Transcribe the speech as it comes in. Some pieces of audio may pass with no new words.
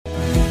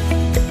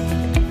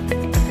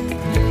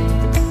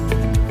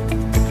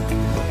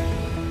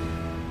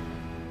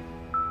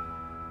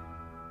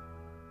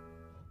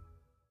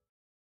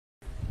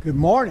Good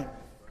morning.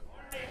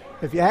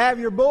 If you have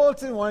your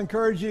bulletin, I want to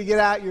encourage you to get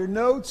out your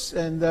notes,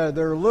 and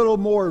they're a little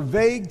more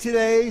vague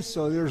today,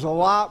 so there's a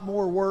lot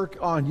more work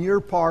on your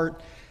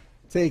part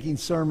taking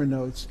sermon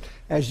notes.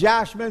 As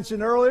Josh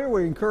mentioned earlier,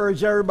 we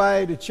encourage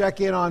everybody to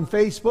check in on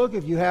Facebook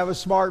if you have a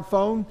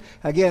smartphone.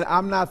 Again,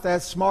 I'm not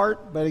that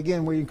smart, but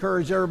again, we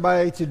encourage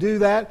everybody to do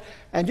that.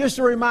 And just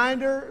a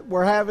reminder,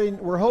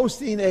 we're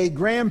hosting a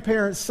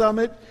grandparent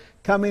summit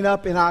coming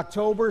up in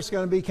October. It's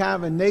going to be kind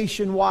of a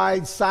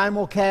nationwide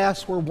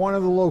simulcast. We're one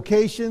of the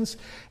locations.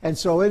 And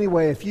so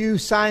anyway, if you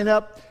sign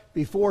up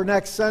before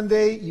next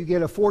Sunday, you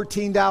get a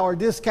 $14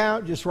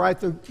 discount. Just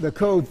write the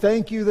code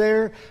 "thank you"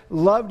 there.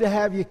 Love to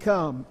have you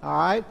come, all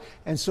right?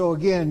 And so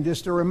again,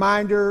 just a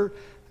reminder,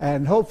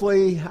 and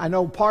hopefully, I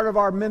know part of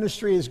our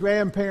ministry as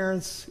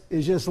grandparents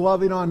is just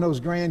loving on those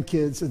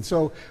grandkids. And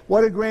so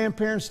what do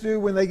grandparents do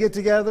when they get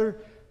together?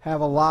 Have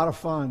a lot of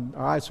fun,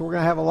 all right? So we're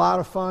going to have a lot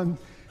of fun,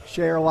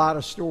 share a lot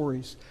of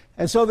stories.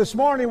 And so this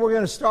morning we're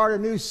going to start a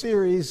new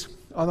series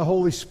on the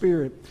Holy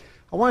Spirit.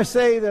 I want to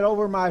say that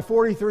over my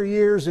 43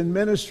 years in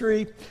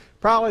ministry,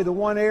 probably the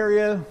one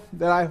area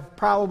that I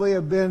probably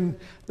have been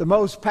the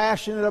most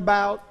passionate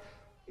about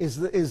is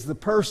the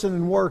person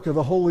and work of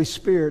the Holy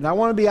Spirit. And I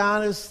want to be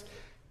honest,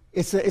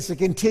 it's a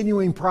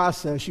continuing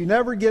process. You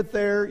never get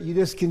there, you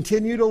just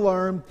continue to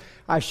learn.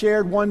 I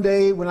shared one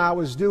day when I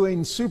was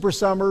doing Super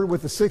Summer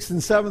with the 6th and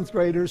 7th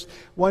graders,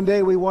 one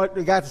day we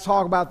got to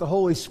talk about the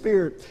Holy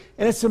Spirit.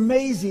 And it's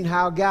amazing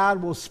how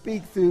God will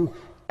speak through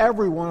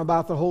everyone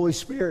about the Holy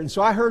Spirit. And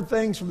so I heard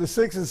things from the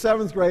 6th and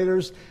 7th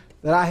graders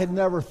that I had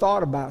never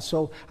thought about.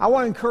 So I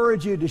want to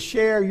encourage you to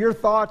share your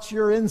thoughts,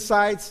 your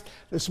insights.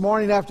 This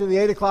morning after the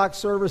 8 o'clock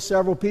service,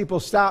 several people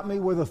stopped me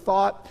with a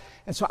thought.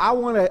 And so I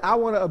want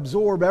to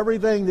absorb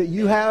everything that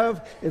you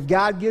have. If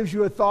God gives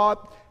you a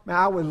thought, man,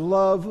 I would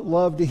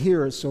love to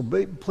hear it. So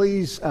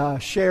please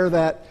share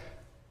that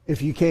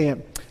if you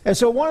can. And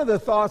so one of the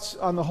thoughts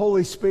on the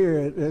Holy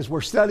Spirit, as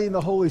we're studying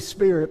the Holy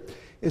Spirit,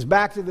 is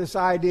back to this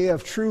idea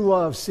of true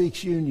love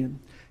seeks union.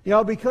 You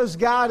know, because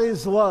God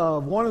is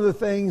love, one of the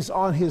things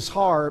on His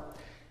heart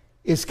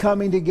is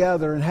coming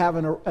together and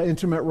having an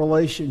intimate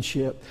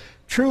relationship.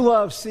 True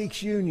love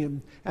seeks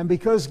union. And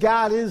because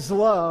God is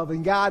love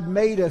and God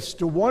made us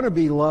to want to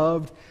be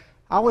loved,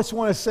 I just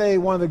want to say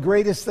one of the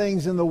greatest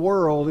things in the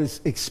world is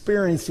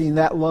experiencing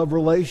that love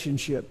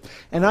relationship.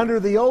 And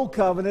under the Old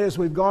Covenant, as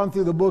we've gone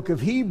through the book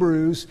of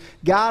Hebrews,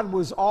 God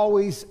was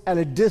always at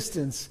a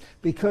distance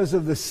because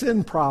of the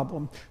sin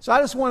problem. So I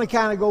just want to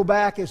kind of go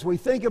back as we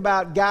think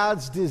about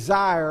God's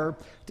desire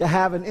to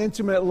have an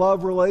intimate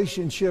love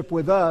relationship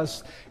with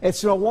us.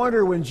 It's no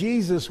wonder when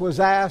Jesus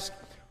was asked,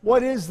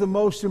 what is the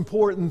most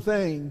important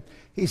thing?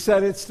 He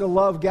said it's to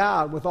love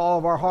God with all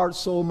of our heart,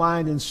 soul,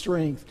 mind, and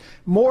strength.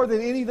 More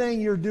than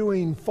anything you're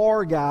doing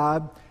for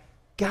God,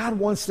 God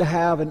wants to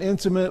have an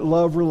intimate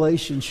love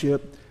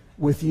relationship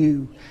with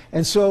you.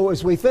 And so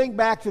as we think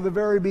back to the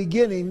very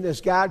beginning, as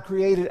God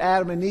created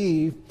Adam and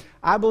Eve,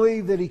 I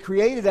believe that He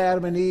created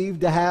Adam and Eve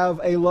to have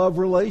a love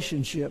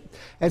relationship.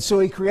 And so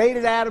He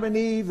created Adam and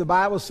Eve. The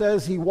Bible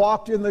says He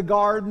walked in the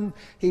garden.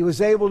 He was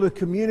able to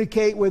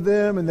communicate with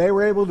them, and they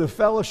were able to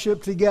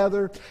fellowship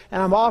together.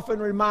 And I'm often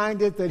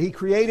reminded that He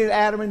created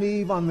Adam and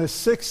Eve on the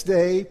 6th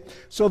day.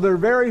 So their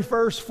very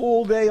first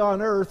full day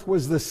on earth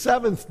was the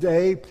 7th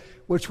day,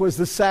 which was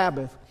the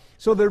Sabbath.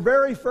 So their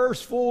very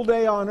first full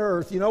day on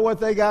earth, you know what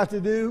they got to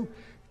do?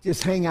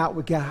 Just hang out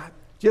with God.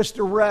 Just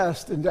to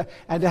rest and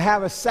to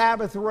have a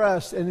Sabbath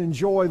rest and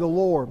enjoy the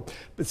Lord.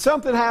 But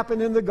something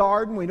happened in the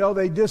garden. We know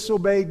they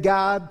disobeyed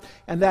God,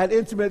 and that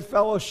intimate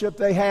fellowship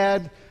they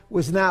had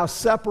was now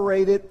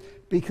separated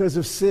because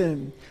of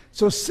sin.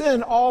 So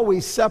sin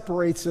always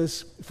separates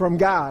us from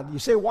God. You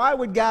say, why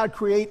would God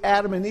create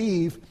Adam and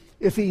Eve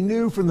if He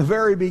knew from the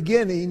very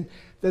beginning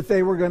that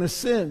they were going to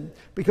sin?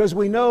 Because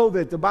we know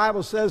that the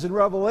Bible says in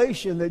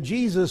Revelation that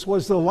Jesus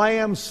was the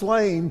Lamb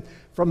slain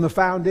from the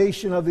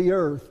foundation of the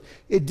earth.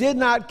 It did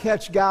not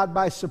catch God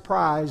by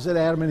surprise that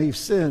Adam and Eve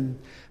sinned.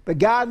 But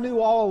God knew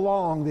all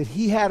along that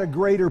He had a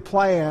greater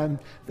plan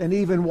than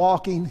even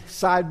walking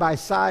side by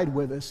side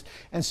with us.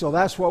 And so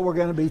that's what we're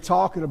going to be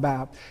talking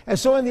about. And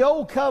so in the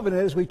Old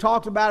Covenant, as we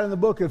talked about in the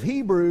book of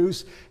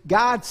Hebrews,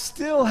 God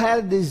still had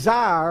a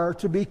desire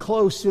to be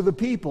close to the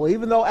people.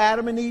 Even though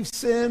Adam and Eve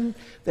sinned,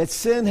 that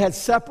sin had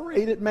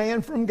separated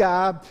man from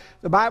God.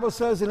 The Bible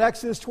says in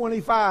Exodus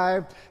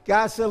 25,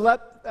 God said,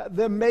 let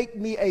them make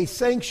me a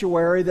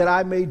sanctuary that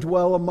I may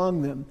dwell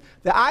among them.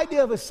 The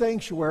idea of a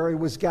sanctuary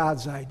was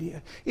God's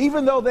idea.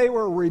 Even though they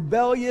were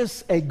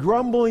rebellious, a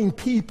grumbling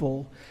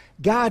people,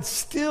 God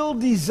still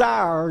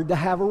desired to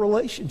have a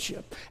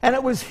relationship. And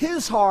it was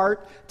His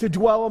heart to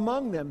dwell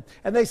among them.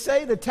 And they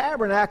say the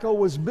tabernacle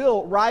was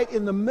built right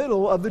in the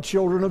middle of the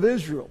children of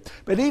Israel.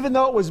 But even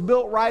though it was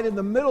built right in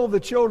the middle of the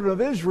children of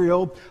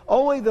Israel,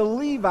 only the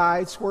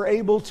Levites were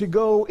able to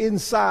go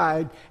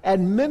inside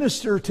and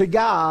minister to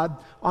God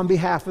on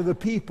behalf of the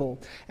people.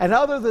 And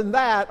other than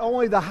that,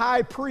 only the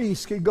high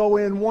priest could go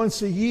in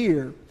once a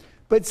year.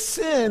 But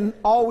sin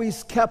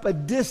always kept a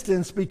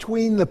distance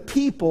between the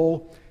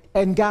people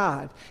and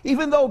God.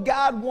 Even though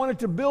God wanted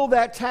to build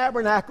that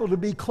tabernacle to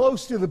be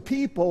close to the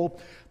people,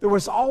 there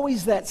was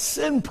always that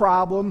sin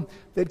problem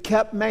that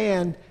kept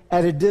man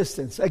at a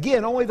distance.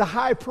 Again, only the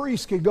high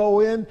priest could go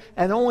in,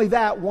 and only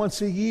that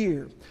once a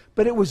year.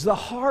 But it was the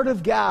heart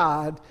of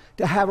God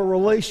to have a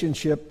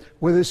relationship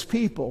with his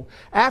people.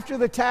 After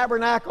the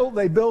tabernacle,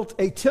 they built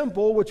a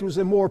temple, which was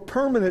a more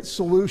permanent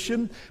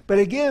solution. But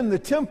again, the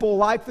temple,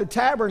 like the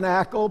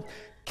tabernacle,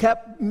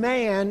 kept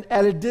man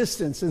at a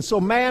distance. And so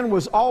man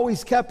was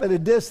always kept at a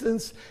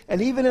distance.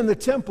 And even in the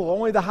temple,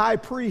 only the high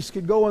priest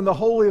could go in the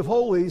Holy of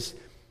Holies,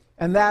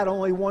 and that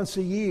only once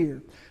a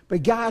year.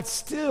 But God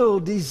still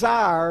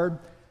desired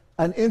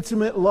an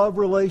intimate love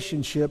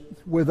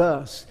relationship with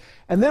us.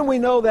 And then we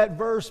know that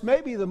verse,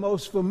 maybe the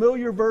most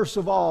familiar verse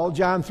of all,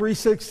 John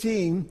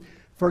 3:16,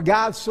 for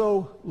God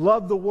so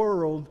loved the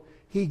world,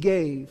 he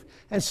gave.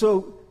 And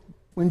so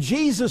when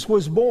Jesus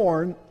was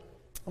born,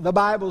 the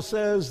Bible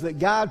says that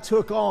God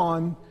took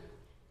on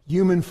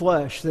human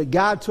flesh, that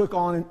God took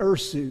on an earth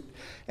suit.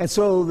 And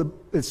so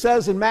it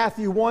says in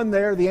Matthew 1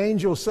 there, the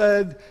angel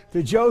said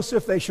to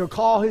Joseph, they shall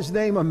call his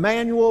name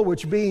Emmanuel,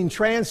 which being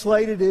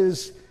translated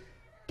is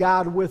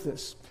God with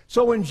us.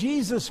 So when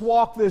Jesus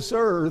walked this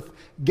earth,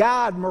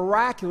 God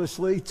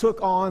miraculously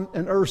took on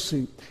an earth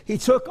suit. He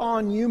took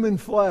on human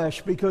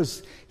flesh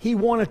because he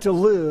wanted to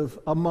live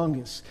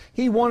among us.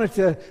 He wanted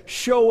to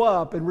show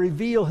up and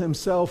reveal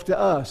himself to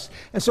us.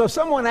 And so if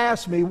someone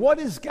asks me, what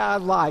is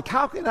God like?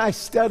 How can I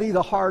study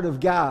the heart of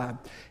God?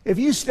 If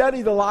you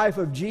study the life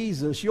of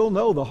Jesus, you'll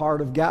know the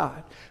heart of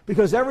God.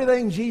 Because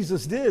everything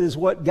Jesus did is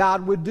what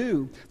God would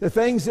do. The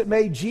things that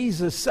made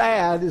Jesus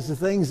sad is the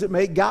things that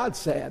make God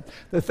sad.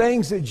 The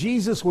things that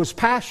Jesus was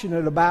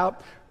passionate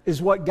about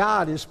is what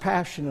God is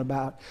passionate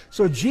about.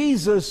 So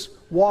Jesus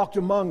walked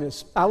among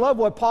us. I love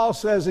what Paul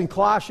says in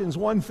Colossians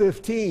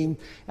 1:15,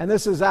 and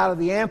this is out of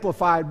the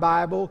Amplified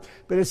Bible,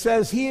 but it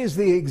says, he is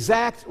the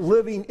exact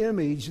living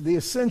image, the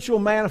essential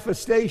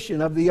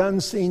manifestation of the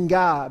unseen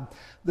God,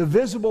 the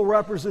visible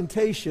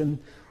representation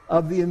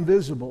of the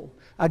invisible.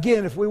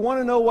 Again, if we want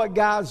to know what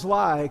God's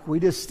like,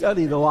 we just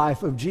study the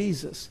life of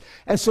Jesus.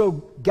 And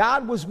so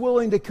God was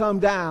willing to come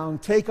down,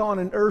 take on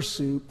an earth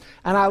suit.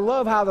 And I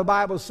love how the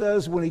Bible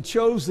says when he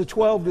chose the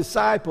 12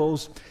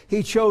 disciples,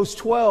 he chose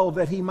 12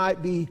 that he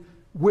might be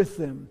with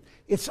them.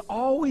 It's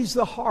always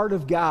the heart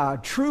of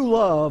God. True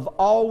love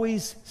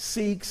always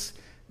seeks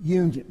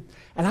union.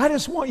 And I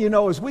just want you to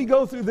know, as we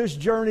go through this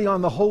journey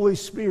on the Holy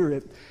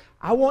Spirit,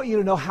 I want you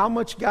to know how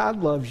much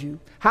God loves you,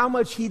 how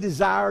much he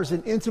desires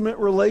an intimate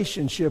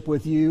relationship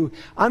with you.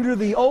 Under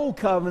the old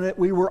covenant,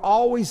 we were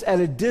always at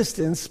a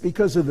distance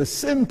because of the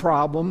sin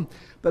problem,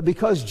 but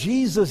because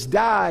Jesus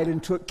died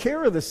and took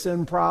care of the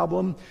sin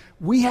problem,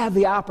 we have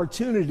the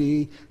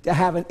opportunity to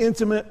have an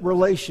intimate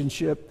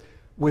relationship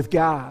with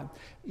God.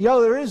 You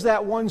know, there is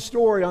that one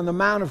story on the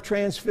Mount of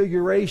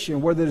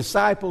Transfiguration where the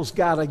disciples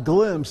got a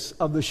glimpse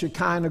of the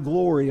Shekinah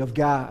glory of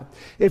God.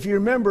 If you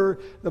remember,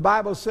 the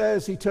Bible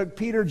says he took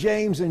Peter,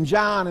 James, and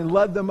John and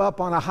led them up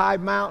on a high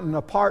mountain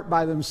apart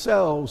by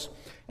themselves,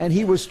 and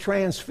he was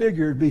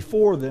transfigured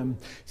before them.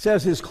 It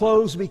says his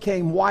clothes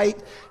became white,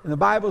 and the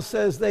Bible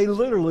says they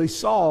literally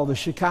saw the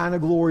Shekinah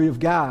glory of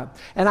God.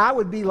 And I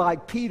would be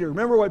like Peter.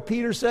 Remember what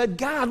Peter said?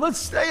 God, let's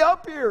stay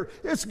up here.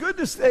 It's good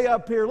to stay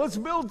up here. Let's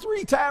build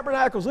 3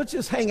 tabernacles. Let's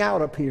just hang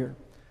out up here.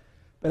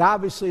 But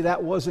obviously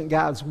that wasn't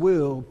God's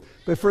will.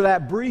 But for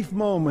that brief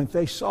moment,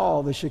 they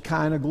saw the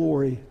Shekinah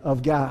glory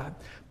of God.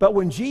 But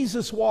when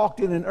Jesus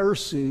walked in an earth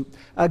suit,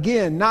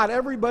 again, not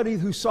everybody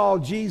who saw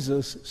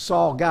Jesus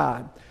saw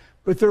God.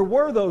 But there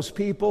were those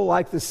people,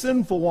 like the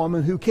sinful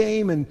woman who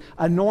came and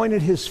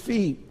anointed his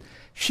feet.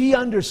 She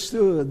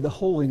understood the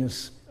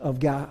holiness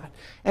of God.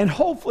 And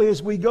hopefully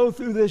as we go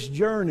through this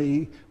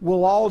journey,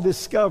 we'll all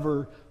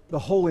discover the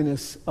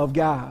holiness of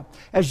God.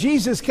 As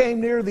Jesus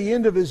came near the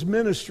end of his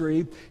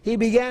ministry, he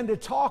began to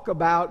talk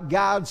about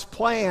God's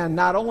plan,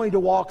 not only to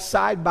walk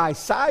side by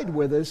side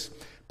with us,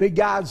 but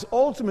God's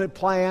ultimate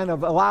plan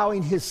of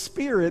allowing his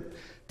Spirit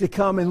to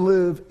come and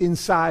live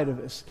inside of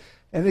us.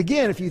 And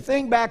again, if you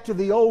think back to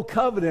the old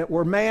covenant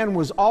where man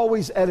was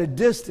always at a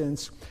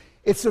distance,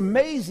 it's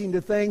amazing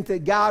to think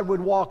that God would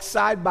walk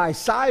side by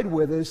side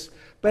with us,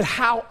 but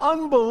how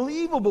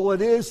unbelievable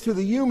it is to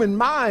the human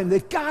mind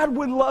that God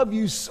would love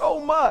you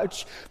so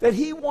much that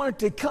he wanted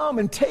to come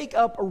and take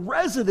up a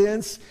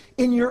residence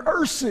in your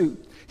earth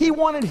suit. He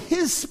wanted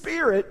his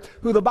Spirit,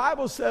 who the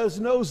Bible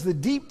says knows the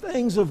deep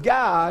things of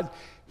God,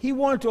 he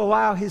wanted to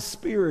allow his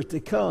Spirit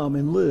to come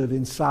and live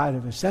inside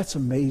of us. That's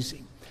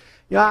amazing.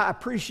 You know, I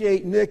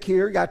appreciate Nick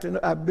here.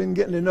 I've been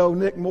getting to know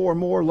Nick more and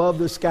more. Love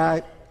this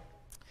guy.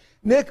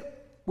 Nick,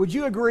 would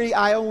you agree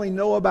I only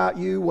know about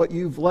you what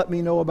you've let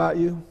me know about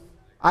you?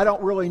 I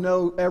don't really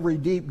know every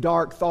deep,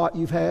 dark thought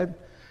you've had.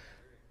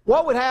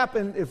 What would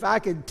happen if I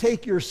could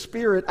take your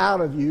spirit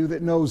out of you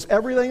that knows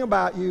everything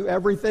about you,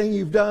 everything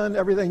you've done,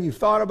 everything you've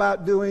thought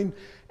about doing,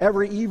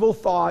 every evil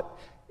thought?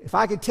 If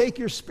I could take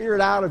your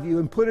spirit out of you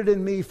and put it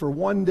in me for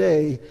one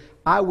day,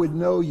 I would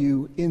know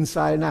you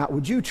inside and out.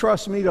 Would you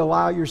trust me to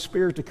allow your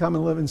Spirit to come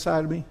and live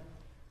inside of me?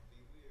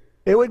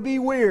 It would be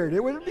weird.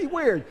 It would be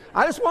weird.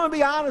 I just want to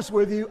be honest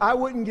with you. I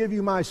wouldn't give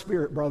you my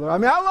spirit, brother. I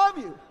mean, I love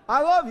you.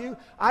 I love you.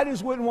 I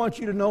just wouldn't want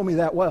you to know me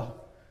that well.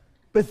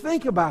 But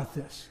think about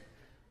this.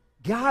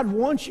 God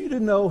wants you to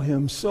know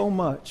him so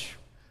much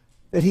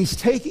that he's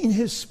taking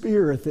his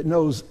spirit that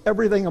knows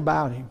everything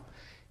about him.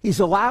 He's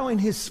allowing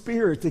his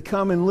spirit to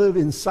come and live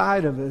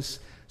inside of us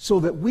so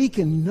that we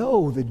can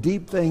know the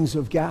deep things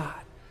of God.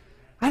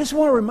 I just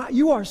want to remind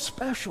you, you are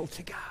special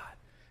to God.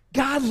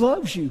 God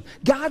loves you.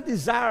 God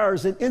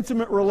desires an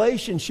intimate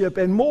relationship,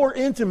 and more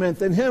intimate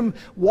than him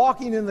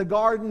walking in the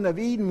Garden of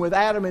Eden with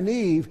Adam and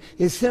Eve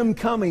is him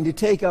coming to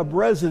take up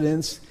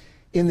residence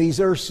in these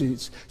earth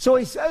suits. So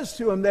he says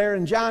to him there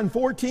in John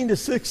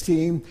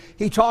 14-16,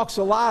 he talks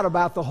a lot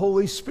about the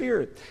Holy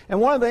Spirit. And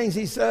one of the things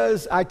he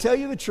says, I tell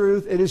you the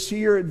truth, it is to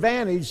your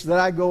advantage that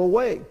I go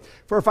away.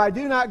 For if I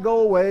do not go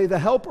away, the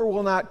Helper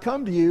will not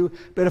come to you,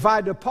 but if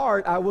I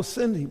depart, I will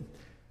send him.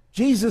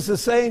 Jesus is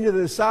saying to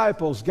the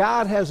disciples,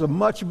 God has a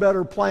much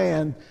better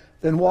plan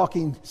than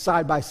walking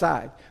side by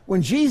side.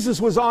 When Jesus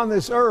was on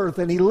this earth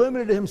and he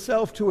limited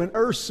himself to an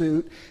earth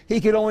suit, he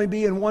could only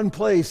be in one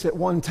place at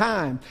one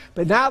time.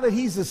 But now that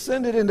he's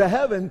ascended into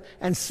heaven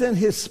and sent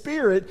his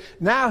Spirit,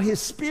 now his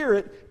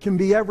Spirit can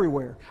be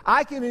everywhere.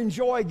 I can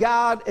enjoy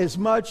God as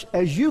much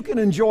as you can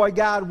enjoy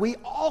God. We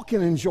all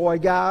can enjoy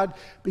God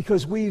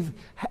because we've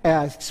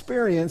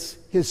experienced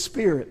his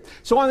Spirit.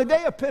 So on the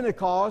day of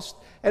Pentecost,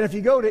 and if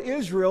you go to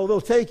Israel, they'll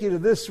take you to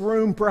this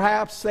room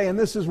perhaps, saying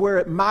this is where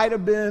it might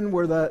have been,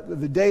 where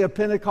the day of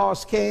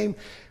Pentecost came.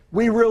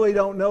 We really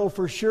don't know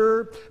for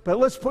sure, but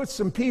let's put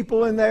some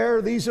people in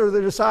there. These are the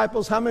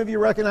disciples. How many of you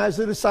recognize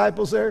the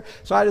disciples there?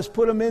 So I just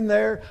put them in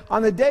there.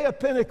 On the day of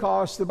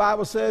Pentecost, the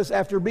Bible says,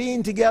 after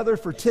being together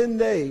for 10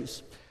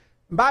 days.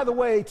 And by the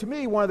way, to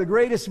me, one of the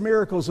greatest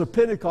miracles of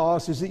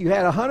Pentecost is that you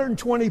had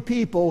 120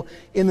 people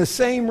in the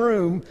same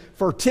room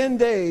for 10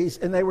 days,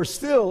 and they were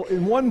still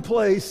in one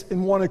place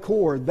in one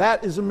accord.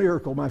 That is a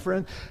miracle, my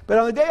friend. But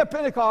on the day of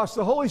Pentecost,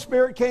 the Holy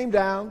Spirit came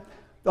down.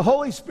 The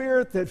Holy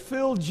Spirit that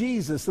filled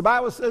Jesus. The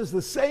Bible says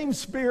the same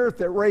Spirit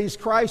that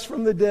raised Christ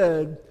from the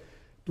dead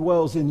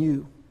dwells in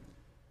you.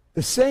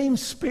 The same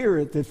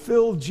Spirit that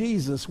filled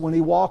Jesus when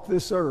he walked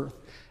this earth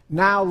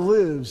now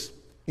lives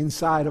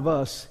inside of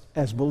us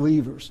as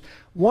believers.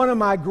 One of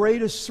my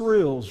greatest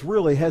thrills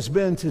really has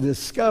been to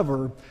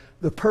discover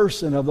the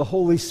person of the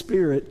Holy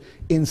Spirit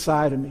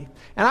inside of me.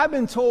 And I've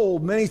been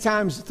told many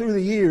times through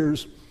the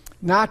years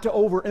not to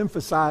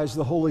overemphasize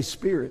the Holy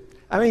Spirit.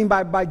 I mean,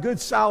 by good,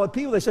 solid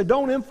people, they said,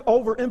 don't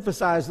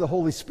overemphasize the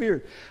Holy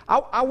Spirit.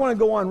 I want to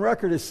go on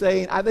record as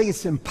saying, I think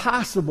it's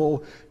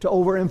impossible to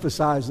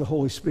overemphasize the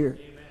Holy Spirit.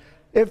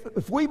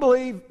 If we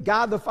believe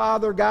God the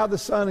Father, God the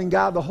Son, and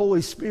God the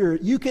Holy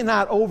Spirit, you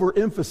cannot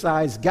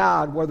overemphasize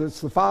God, whether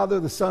it's the Father,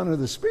 the Son, or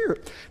the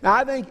Spirit. Now,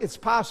 I think it's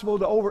possible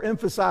to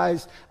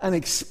overemphasize an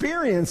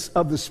experience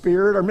of the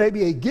Spirit, or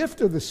maybe a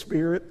gift of the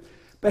Spirit,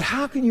 but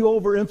how can you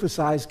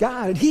overemphasize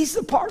God? And he's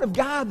the part of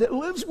God that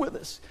lives with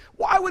us.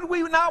 Why would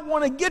we not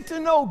want to get to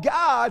know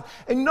God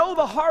and know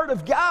the heart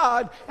of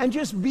God and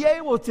just be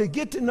able to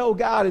get to know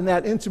God in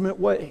that intimate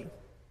way?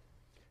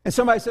 And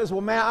somebody says, well,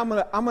 man,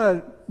 I'm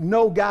going to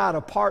know God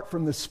apart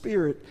from the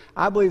Spirit.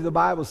 I believe the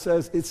Bible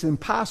says it's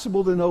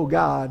impossible to know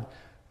God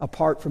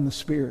apart from the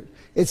Spirit.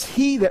 It's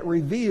he that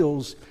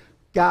reveals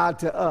God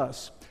to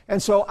us.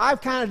 And so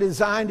I've kind of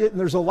designed it, and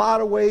there's a lot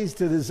of ways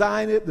to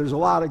design it. There's a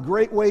lot of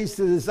great ways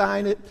to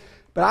design it.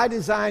 But I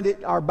designed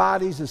it, our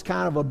bodies, as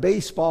kind of a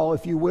baseball,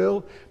 if you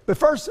will.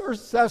 But 1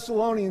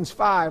 Thessalonians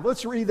 5,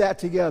 let's read that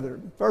together.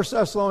 1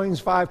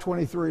 Thessalonians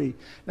 5:23.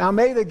 Now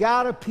may the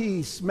God of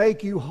peace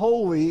make you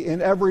holy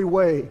in every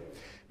way.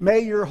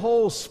 May your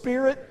whole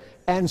spirit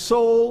and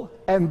soul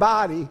and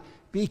body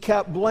be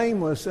kept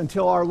blameless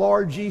until our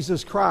Lord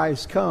Jesus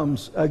Christ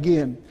comes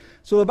again.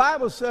 So the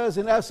Bible says,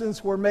 in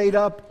essence, we're made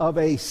up of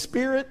a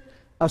spirit,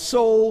 a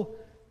soul,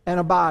 and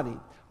a body.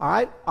 All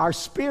right? Our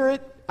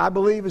spirit, I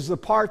believe, is the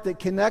part that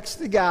connects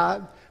to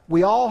God.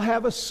 We all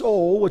have a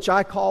soul, which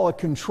I call a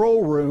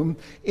control room.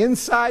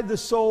 Inside the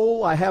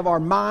soul, I have our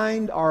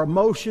mind, our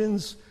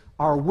emotions,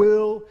 our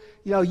will.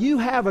 You know, you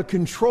have a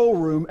control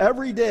room.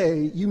 Every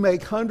day, you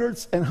make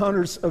hundreds and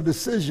hundreds of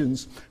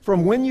decisions.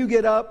 From when you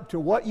get up to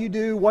what you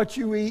do, what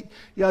you eat.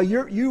 You know,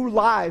 your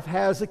life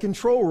has a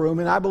control room,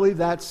 and I believe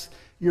that's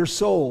your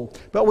soul.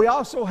 But we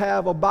also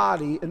have a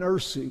body, an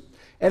earth suit.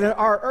 And in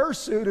our earth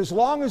suit, as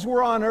long as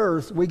we're on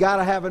earth, we got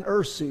to have an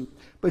earth suit.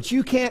 But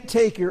you can't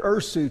take your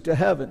earth suit to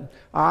heaven.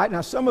 All right?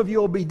 Now, some of you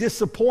will be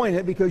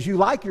disappointed because you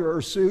like your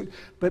earth suit,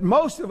 but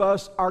most of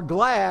us are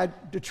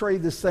glad to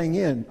trade this thing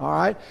in. All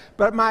right?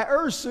 But my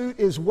earth suit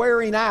is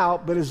wearing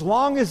out, but as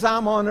long as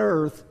I'm on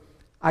earth,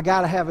 I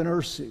got to have an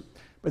earth suit.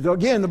 But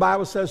again, the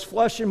Bible says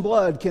flesh and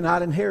blood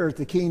cannot inherit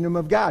the kingdom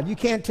of God. You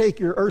can't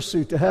take your earth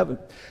suit to heaven.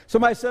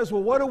 Somebody says,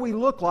 well, what do we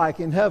look like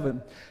in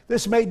heaven?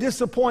 This may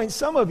disappoint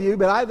some of you,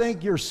 but I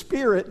think your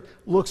spirit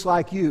looks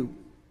like you,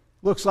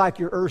 looks like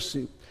your earth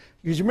suit.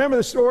 Because you remember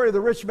the story of the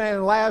rich man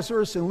and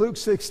Lazarus in Luke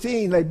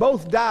 16. They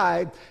both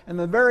died, and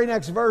the very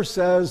next verse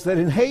says that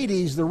in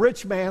Hades, the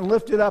rich man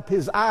lifted up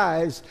his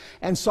eyes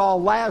and saw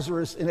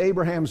Lazarus in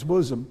Abraham's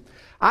bosom.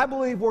 I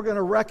believe we're going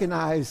to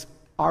recognize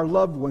our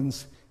loved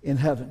ones in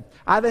heaven.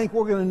 I think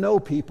we're going to know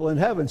people in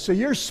heaven. So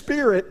your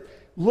spirit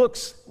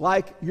looks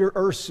like your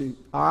earth suit,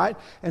 all right?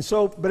 And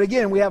so, but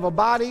again, we have a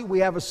body, we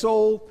have a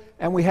soul,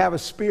 and we have a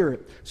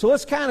spirit. So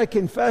let's kind of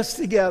confess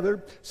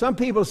together. Some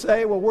people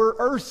say, well, we're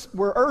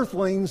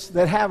earthlings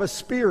that have a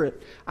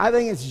spirit. I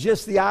think it's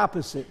just the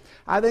opposite.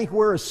 I think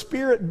we're a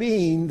spirit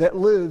being that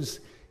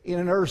lives in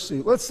an earth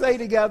suit. Let's say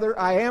together,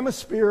 I am a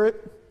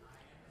spirit,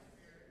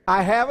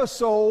 I have a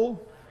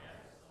soul,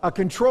 a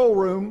control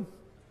room,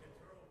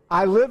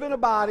 I live in a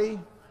body,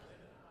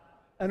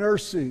 an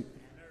earth suit.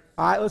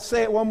 All right, let's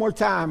say it one more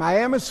time. I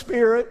am a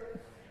spirit,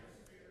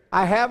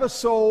 I have a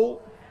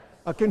soul,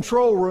 a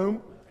control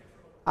room,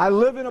 I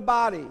live in a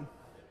body,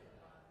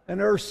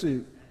 an earth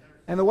suit.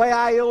 And the way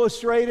I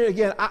illustrate it,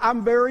 again,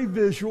 I'm very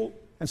visual,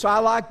 and so I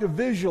like to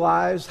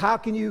visualize. How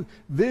can you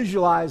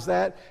visualize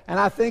that? And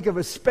I think of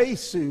a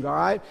spacesuit, all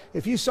right?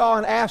 If you saw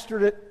an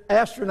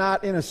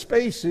astronaut in a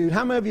spacesuit,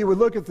 how many of you would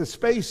look at the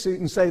spacesuit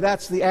and say,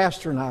 that's the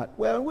astronaut?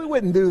 Well, we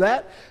wouldn't do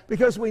that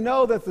because we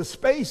know that the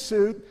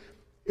spacesuit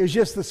is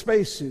just the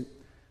spacesuit.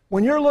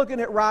 When you're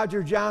looking at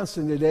Roger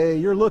Johnson today,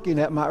 you're looking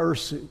at my earth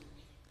suit.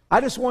 I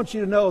just want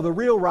you to know the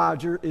real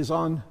Roger is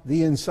on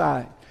the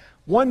inside.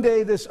 One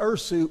day this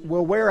earth suit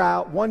will wear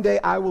out. One day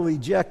I will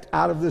eject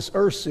out of this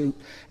earth suit.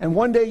 And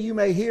one day you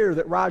may hear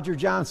that Roger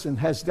Johnson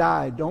has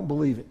died. Don't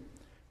believe it.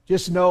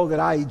 Just know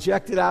that I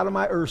ejected out of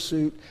my earth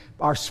suit.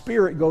 Our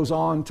spirit goes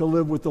on to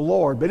live with the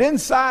Lord. But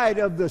inside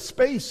of the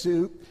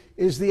spacesuit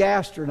is the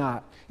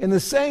astronaut. In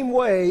the same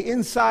way,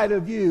 inside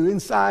of you,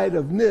 inside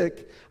of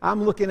Nick,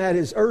 I'm looking at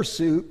his earth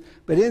suit,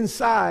 but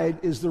inside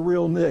is the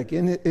real Nick,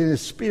 in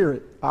his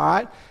spirit, all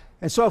right?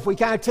 And so if we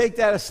kind of take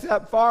that a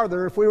step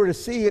farther, if we were to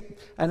see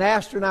an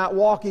astronaut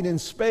walking in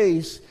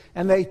space,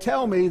 and they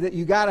tell me that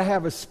you got to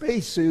have a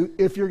spacesuit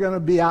if you're going to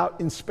be out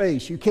in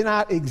space. You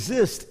cannot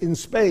exist in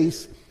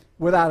space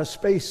without a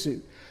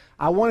spacesuit.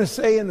 I want to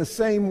say in the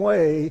same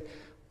way,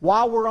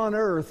 while we're on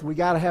Earth, we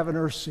got to have an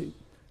earth suit.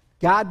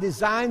 God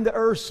designed the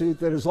earth suit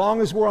that as long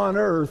as we're on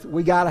Earth,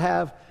 we got to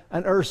have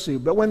an earth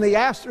suit. But when the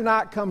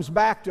astronaut comes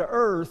back to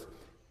Earth,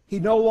 he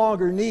no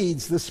longer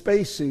needs the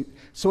spacesuit.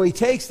 So he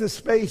takes the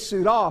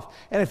spacesuit off.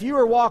 And if you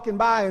were walking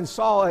by and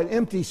saw an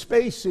empty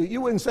spacesuit,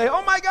 you wouldn't say,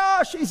 oh my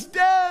gosh, he's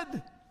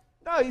dead.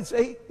 No, you'd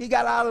say, he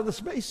got out of the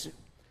spacesuit.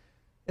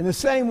 In the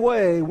same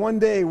way, one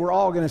day we're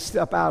all going to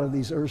step out of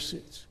these earth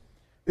suits.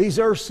 These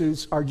earth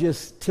suits are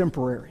just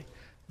temporary.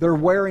 They're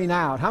wearing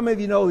out. How many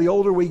of you know the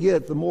older we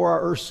get, the more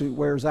our earth suit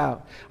wears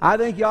out? I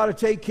think you ought to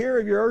take care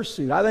of your earth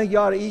suit. I think you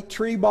ought to eat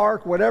tree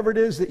bark, whatever it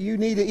is that you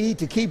need to eat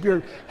to keep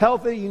you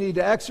healthy. You need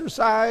to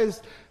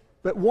exercise.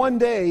 But one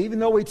day, even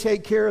though we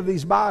take care of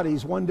these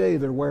bodies, one day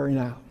they're wearing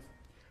out.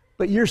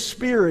 But your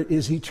spirit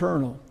is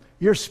eternal.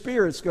 Your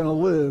spirit's going to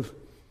live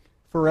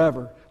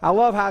forever. I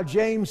love how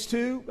James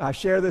 2, I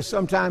share this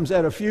sometimes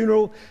at a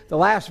funeral, the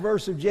last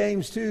verse of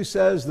James 2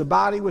 says, the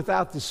body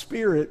without the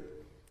spirit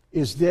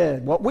is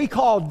dead. What we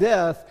call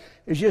death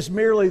is just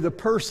merely the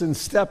person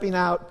stepping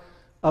out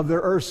of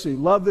their earth suit.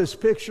 Love this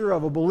picture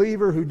of a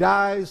believer who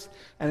dies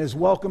and is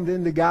welcomed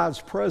into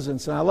God's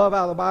presence. And I love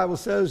how the Bible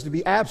says to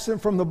be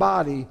absent from the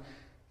body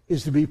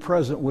is to be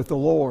present with the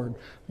Lord.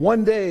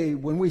 One day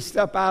when we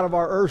step out of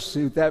our earth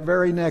suit, that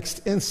very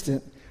next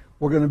instant,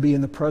 we're going to be in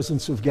the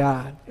presence of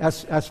God.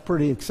 That's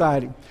pretty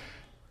exciting.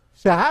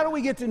 So how do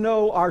we get to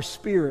know our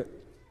spirit?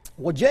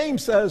 Well,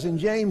 James says in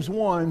James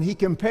 1, he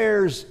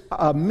compares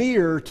a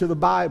mirror to the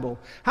Bible.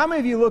 How many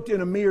of you looked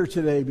in a mirror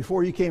today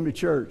before you came to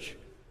church?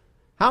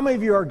 How many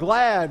of you are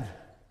glad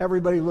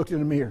everybody looked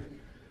in a mirror?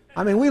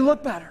 I mean, we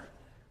look better.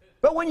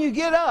 But when you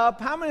get up,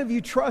 how many of you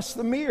trust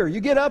the mirror?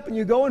 You get up and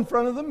you go in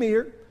front of the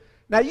mirror.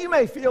 Now, you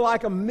may feel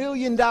like $1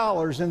 million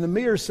and the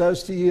mirror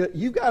says to you,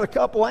 you've got a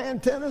couple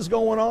antennas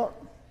going on.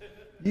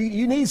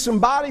 You need some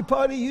body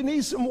putty. You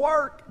need some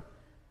work.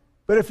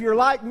 But if you're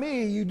like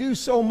me, you do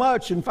so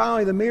much, and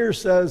finally the mirror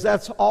says,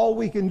 that's all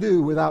we can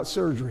do without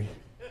surgery.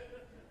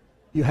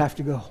 You have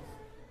to go.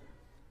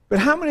 But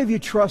how many of you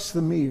trust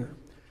the mirror?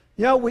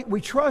 You know, we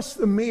trust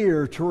the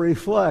mirror to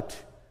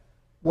reflect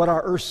what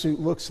our earth suit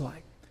looks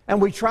like. And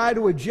we try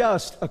to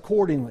adjust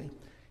accordingly.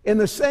 In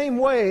the same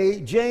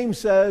way, James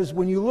says,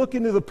 when you look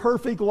into the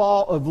perfect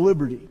law of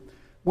liberty,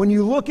 when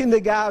you look into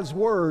God's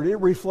Word, it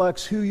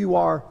reflects who you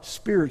are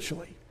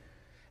spiritually.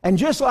 And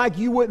just like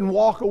you wouldn't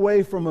walk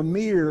away from a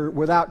mirror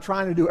without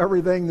trying to do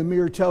everything the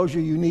mirror tells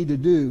you need to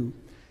do,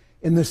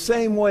 in the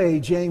same way,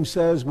 James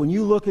says, when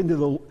you look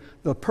into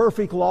the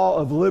perfect law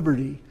of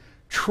liberty,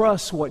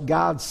 trust what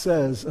God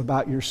says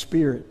about your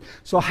spirit.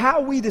 So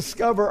how we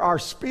discover our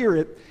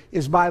spirit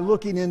is by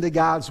looking into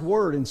God's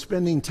Word and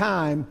spending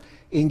time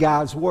in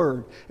God's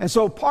Word. And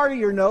so part of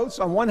your notes,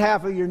 on one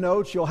half of your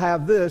notes, you'll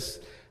have this.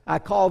 I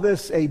call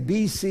this a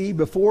BC,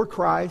 before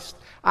Christ.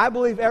 I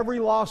believe every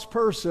lost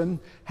person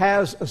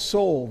has a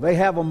soul. They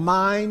have a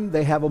mind,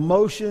 they have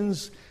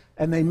emotions,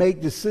 and they make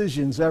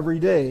decisions every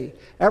day.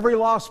 Every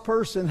lost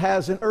person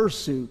has an earth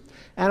suit.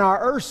 And our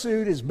earth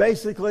suit is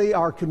basically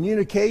our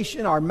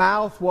communication, our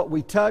mouth, what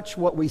we touch,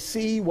 what we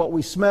see, what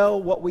we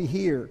smell, what we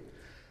hear.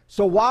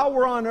 So while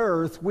we're on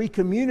earth, we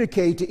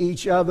communicate to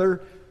each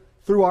other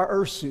through our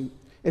earth suit.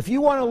 If you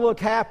want to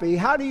look happy,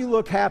 how do you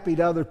look happy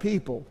to other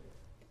people?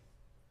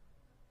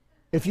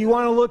 If you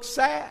want to look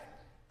sad,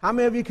 how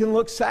many of you can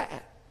look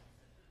sad?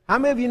 How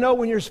many of you know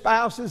when your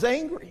spouse is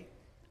angry?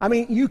 I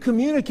mean, you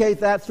communicate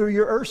that through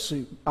your earth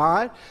suit, all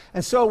right?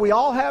 And so we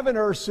all have an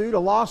earth suit. A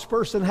lost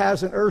person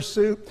has an earth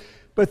suit,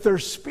 but their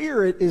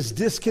spirit is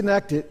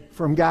disconnected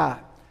from God.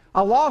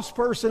 A lost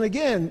person,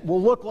 again,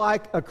 will look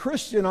like a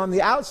Christian on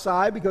the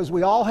outside because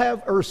we all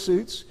have earth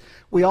suits.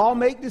 We all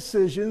make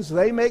decisions.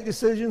 They make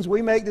decisions.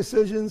 We make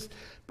decisions.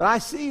 But I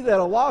see that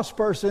a lost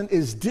person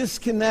is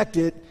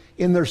disconnected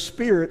in their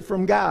spirit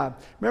from God.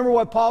 Remember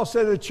what Paul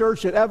said to the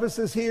church at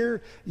Ephesus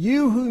here?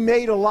 You who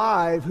made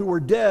alive, who were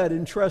dead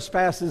in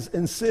trespasses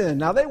and sin.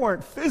 Now, they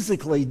weren't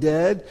physically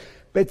dead,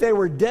 but they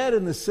were dead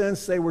in the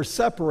sense they were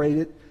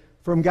separated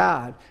from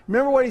God.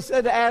 Remember what he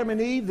said to Adam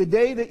and Eve? The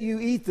day that you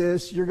eat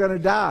this, you're going to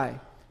die.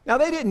 Now,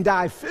 they didn't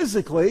die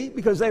physically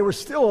because they were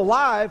still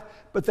alive,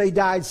 but they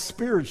died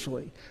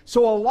spiritually.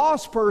 So a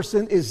lost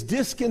person is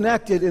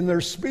disconnected in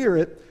their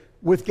spirit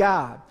with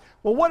God.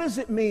 Well, what does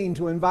it mean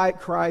to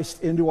invite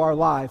Christ into our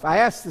life? I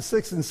asked the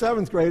 6th and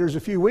 7th graders a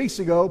few weeks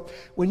ago,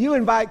 when you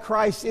invite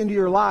Christ into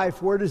your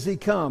life, where does he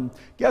come?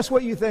 Guess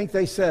what you think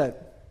they said?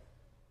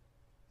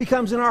 He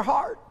comes in our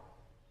heart.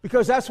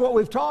 Because that's what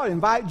we've taught.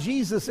 Invite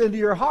Jesus into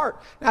your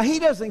heart. Now, he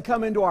doesn't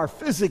come into our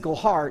physical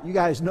heart. You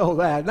guys know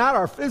that. Not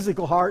our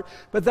physical heart,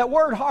 but that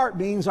word heart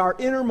means our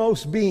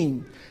innermost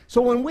being.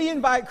 So when we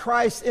invite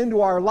Christ into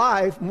our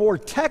life, more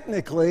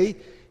technically,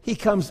 he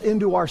comes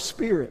into our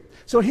spirit.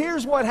 So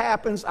here's what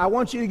happens. I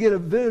want you to get a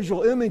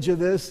visual image of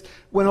this.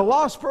 When a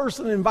lost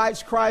person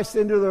invites Christ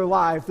into their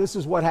life, this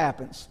is what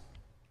happens.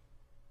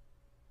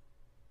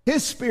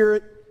 His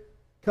spirit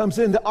comes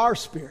into our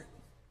spirit,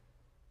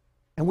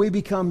 and we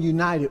become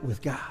united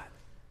with God.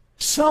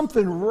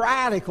 Something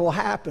radical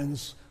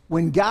happens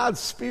when God's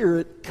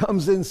Spirit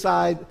comes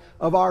inside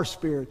of our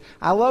spirit.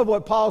 I love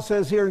what Paul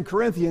says here in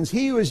Corinthians.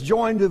 He who is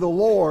joined to the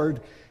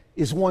Lord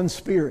is one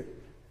spirit.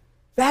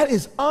 That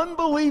is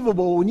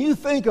unbelievable when you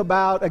think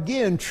about,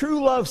 again,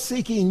 true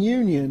love-seeking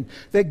union,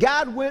 that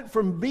God went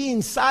from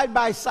being side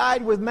by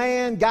side with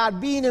man,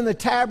 God being in the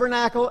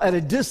tabernacle at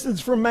a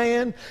distance from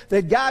man,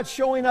 that God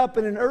showing up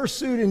in an earth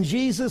suit in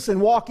Jesus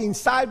and walking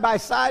side by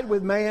side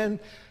with man.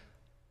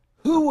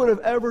 Who would have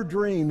ever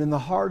dreamed in the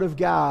heart of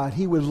God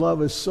he would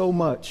love us so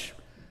much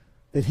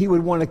that he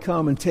would want to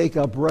come and take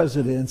up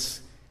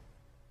residence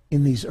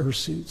in these earth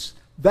suits?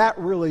 That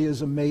really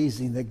is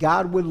amazing, that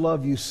God would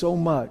love you so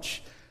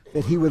much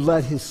that he would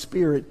let his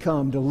Spirit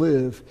come to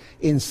live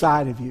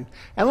inside of you.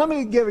 And let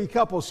me give you a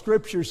couple of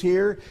scriptures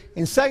here.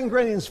 In 2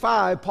 Corinthians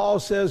 5, Paul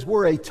says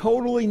we're a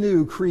totally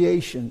new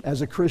creation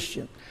as a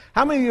Christian.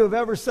 How many of you have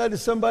ever said to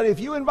somebody, if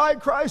you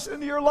invite Christ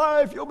into your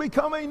life, you'll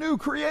become a new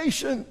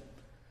creation?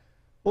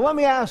 Well, let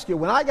me ask you,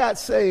 when I got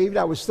saved,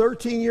 I was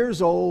 13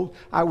 years old,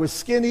 I was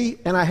skinny,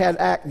 and I had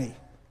acne.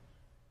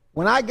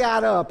 When I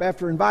got up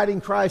after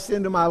inviting Christ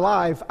into my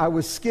life, I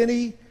was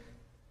skinny,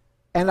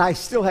 and I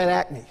still had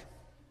acne.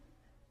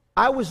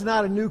 I was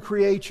not a new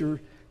creation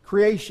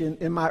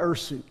in my earth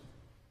suit.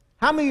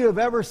 How many of you have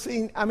ever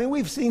seen,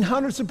 we've seen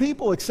hundreds of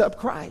people accept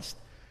Christ.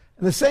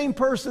 And the same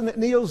person that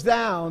kneels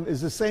down is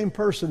the same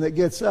person that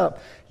gets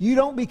up. You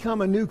don't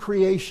become a new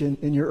creation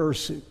in your earth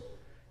suit.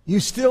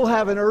 You still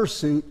have an earth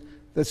suit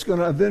that's going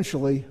to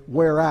eventually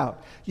wear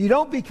out. You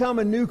don't become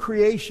a new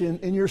creation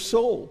in your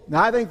soul.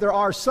 Now, I think there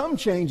are some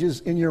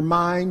changes in your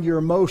mind, your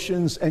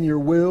emotions, and your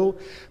will.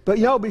 But,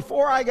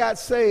 before I got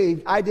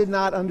saved, I did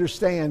not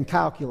understand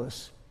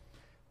calculus.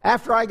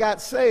 After I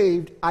got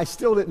saved, I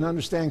still didn't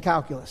understand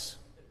calculus.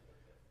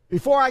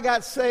 Before I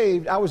got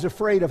saved, I was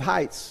afraid of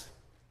heights.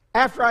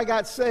 After I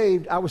got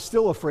saved, I was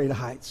still afraid of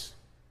heights.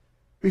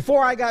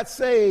 Before I got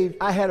saved,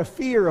 I had a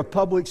fear of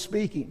public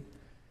speaking.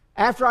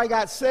 After I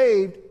got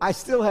saved, I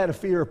still had a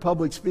fear of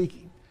public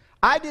speaking.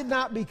 I did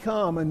not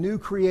become a new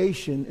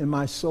creation in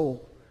my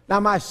soul. Now,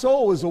 my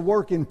soul is a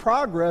work in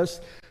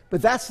progress,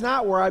 but that's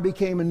not where I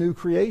became a new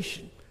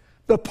creation.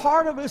 The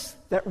part of us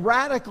that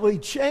radically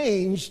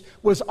changed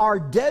was our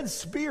dead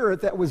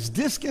spirit that was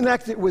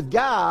disconnected with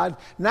God.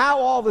 Now,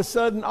 all of a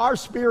sudden, our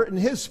spirit and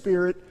his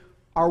spirit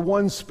are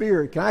one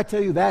spirit. Can I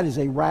tell you, that is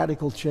a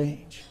radical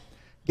change.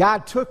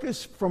 God took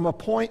us from a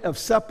point of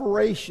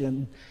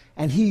separation,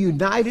 and he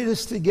united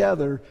us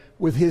together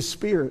with his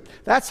Spirit.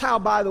 That's how,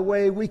 by the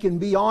way, we can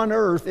be on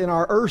earth in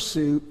our earth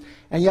suit,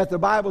 and yet the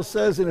Bible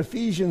says in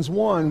Ephesians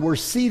 1, we're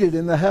seated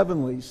in the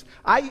heavenlies.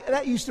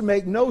 That used to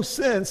make no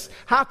sense.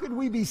 How could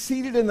we be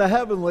seated in the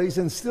heavenlies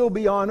and still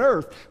be on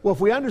earth? Well, if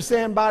we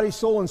understand body,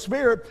 soul, and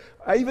spirit,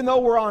 even though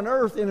we're on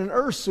earth in an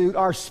earth suit,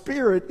 our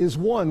spirit is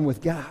one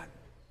with God.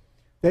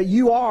 That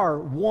you are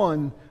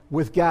one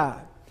with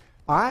God.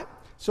 All right?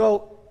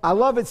 So, I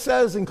love it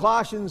says in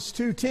Colossians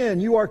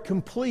 2:10, you are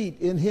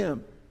complete in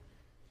him.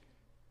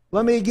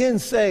 Let me again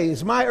say,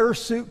 is my earth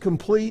suit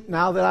complete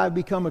now that I've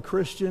become a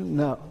Christian?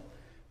 No.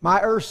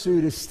 My earth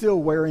suit is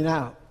still wearing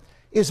out.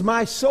 Is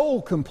my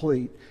soul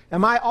complete?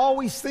 Am I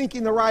always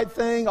thinking the right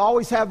thing,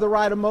 always have the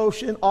right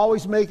emotion,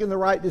 always making the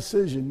right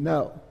decision?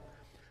 No.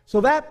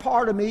 So that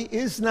part of me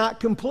is not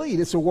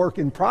complete. It's a work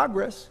in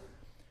progress.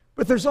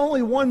 But there's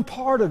only one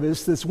part of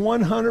us that's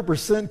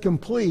 100%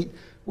 complete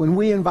when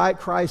we invite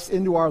Christ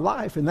into our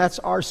life, and that's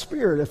our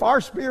spirit. If our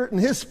spirit and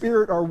His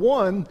Spirit are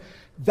one,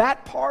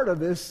 that part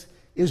of us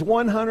is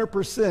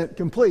 100%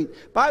 complete.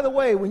 By the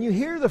way, when you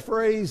hear the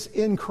phrase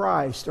in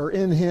Christ or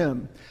in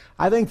Him,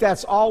 I think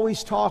that's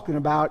always talking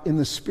about in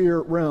the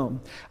spirit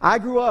realm. I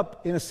grew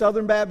up in a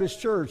Southern Baptist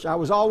church. I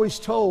was always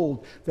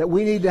told that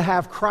we need to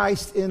have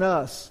Christ in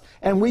us.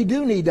 And we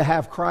do need to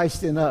have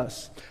Christ in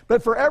us.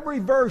 But for every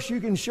verse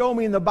you can show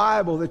me in the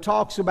Bible that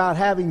talks about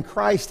having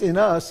Christ in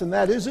us, and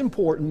that is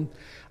important,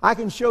 I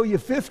can show you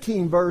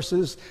 15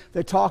 verses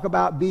that talk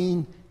about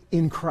being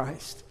in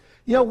Christ.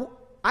 You know,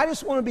 I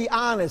just want to be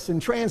honest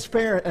and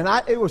transparent, and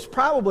it was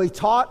probably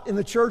taught in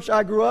the church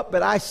I grew up,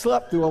 but I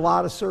slept through a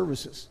lot of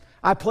services.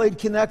 I played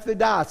connect the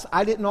dots.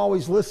 I didn't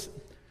always listen.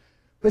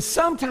 But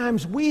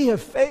sometimes we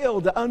have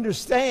failed to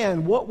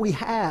understand what we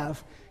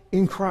have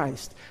in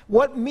Christ.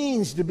 What it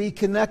means to be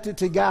connected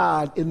to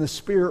God in the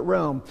spirit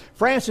realm.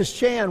 Francis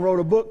Chan wrote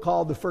a book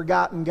called The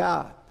Forgotten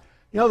God.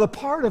 You know, the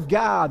part of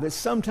God that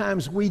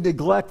sometimes we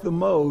neglect the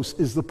most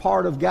is the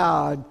part of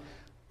God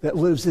that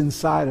lives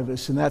inside of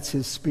us, and that's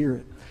His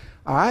Spirit.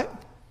 All right?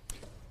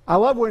 I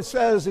love what it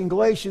says in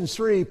Galatians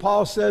 3.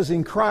 Paul says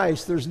in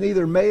Christ there's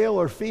neither male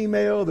or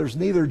female, there's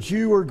neither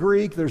Jew or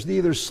Greek, there's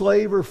neither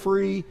slave or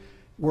free.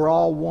 We're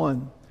all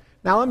one.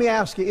 Now let me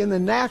ask you, in the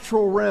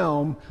natural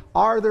realm,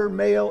 are there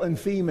male and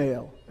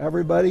female?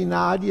 Everybody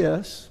nod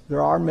yes.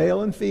 There are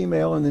male and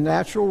female in the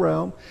natural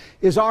realm.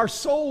 Is our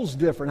souls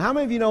different? How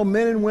many of you know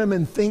men and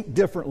women think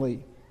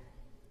differently?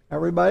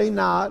 Everybody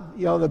nod.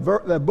 You know,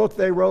 the book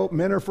they wrote,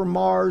 Men Are From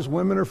Mars,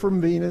 Women Are From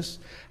Venus.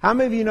 How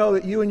many of you know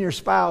that you and your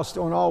spouse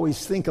don't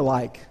always think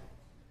alike?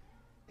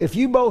 If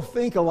you both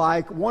think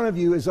alike, one of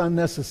you is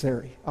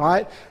unnecessary. All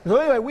right? So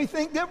anyway, we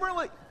think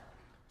differently.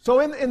 So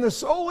in the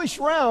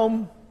soulish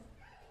realm,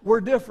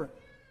 we're different.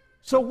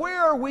 So where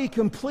are we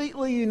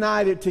completely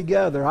united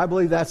together? I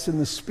believe that's in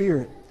the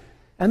Spirit.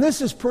 And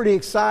this is pretty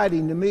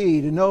exciting to me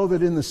to know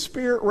that in the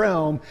spirit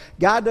realm,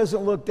 God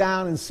doesn't look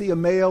down and see a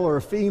male or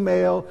a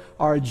female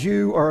or a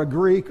Jew or a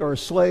Greek or a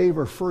slave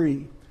or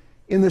free.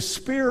 In the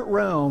spirit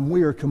realm,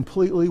 we are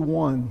completely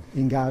one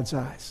in God's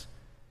eyes.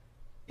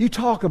 You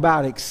talk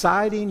about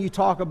exciting, you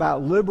talk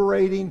about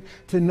liberating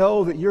to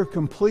know that you're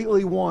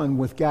completely one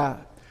with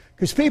God.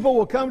 Because people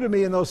will come to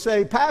me and they'll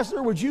say,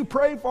 Pastor, would you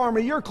pray for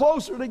me? You're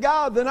closer to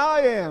God than I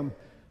am.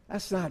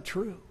 That's not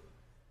true.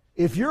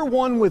 If you're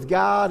one with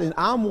God and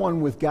I'm one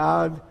with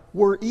God,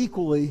 we're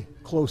equally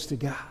close to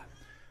God.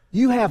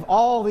 You have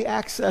all the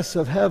access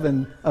of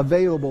heaven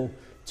available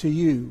to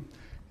you.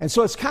 And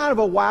so it's kind of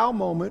a wow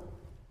moment.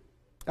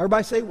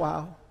 Everybody say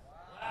wow.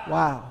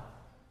 Wow.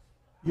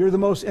 You're the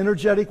most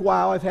energetic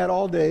wow I've had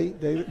all day,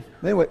 David.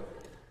 Anyway,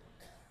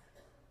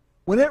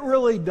 when it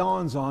really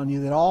dawns on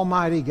you that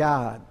Almighty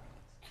God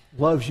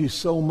loves you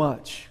so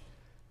much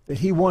that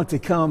He wants to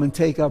come and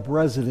take up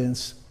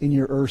residence in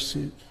your earth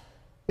suit,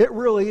 it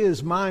really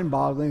is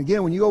mind-boggling.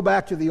 Again, when you go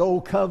back to the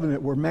old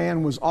covenant where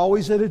man was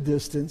always at a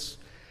distance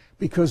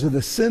because of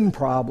the sin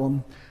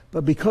problem,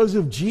 but because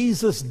of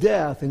Jesus'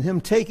 death and Him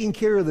taking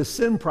care of the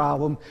sin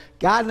problem,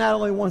 God not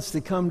only wants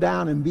to come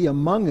down and be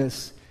among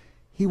us,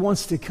 He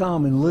wants to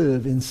come and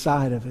live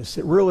inside of us.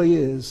 It really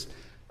is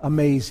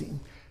amazing.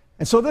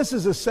 And so this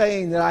is a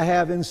saying that I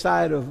have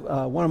inside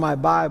of one of my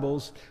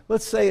Bibles.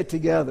 Let's say it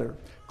together.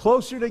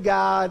 Closer to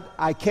God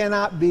I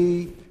cannot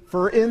be,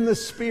 for in the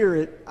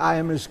Spirit I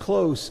am as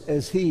close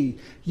as He.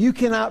 You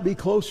cannot be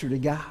closer to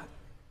God.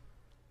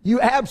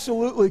 You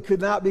absolutely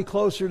could not be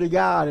closer to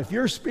God. If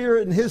your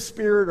spirit and His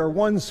Spirit are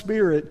one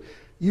spirit,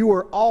 you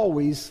are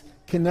always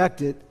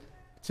connected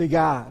to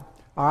God.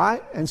 All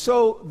right? And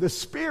so the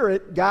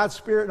Spirit, God's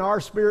Spirit and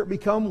our spirit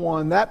become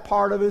one. That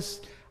part of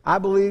us, I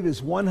believe,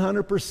 is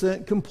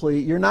 100%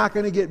 complete. You're not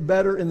going to get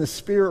better in the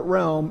spirit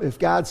realm if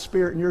God's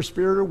Spirit and your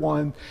spirit are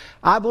one.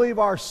 I believe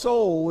our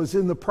soul is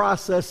in the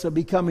process of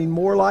becoming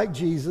more like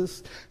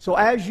Jesus. So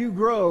as you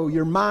grow,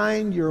 your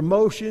mind, your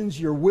emotions,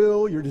 your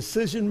will, your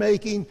decision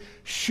making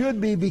should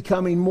be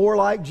becoming more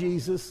like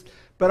Jesus.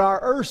 But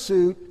our earth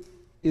suit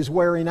is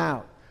wearing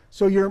out.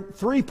 So your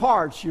three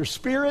parts, your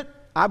spirit,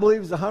 I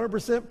believe, is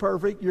 100%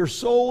 perfect. Your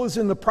soul is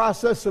in the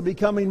process of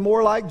becoming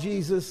more like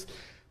Jesus.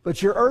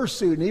 But your earth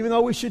suit, and even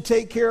though we should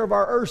take care of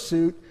our earth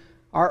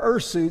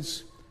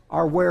suits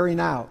are wearing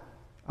out.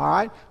 All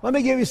right? Let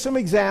me give you some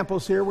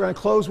examples here. We're going to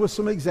close with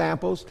some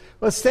examples.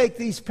 Let's take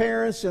these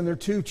parents and their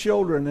two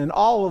children, and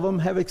all of them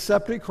have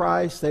accepted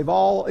Christ. They've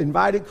all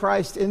invited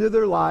Christ into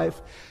their life.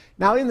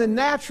 Now, in the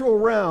natural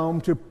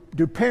realm,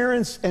 do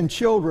parents and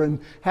children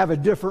have a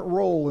different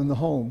role in the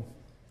home?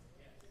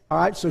 All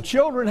right, so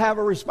children have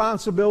a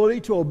responsibility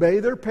to obey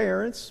their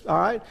parents, all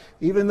right?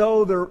 Even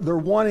though they're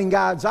one in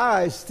God's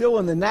eyes, still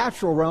in the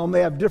natural realm,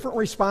 they have different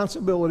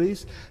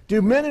responsibilities.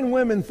 Do men and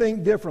women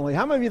think differently?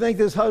 How many of you think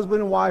this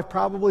husband and wife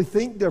probably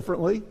think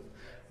differently?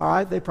 All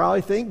right, they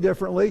probably think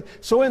differently.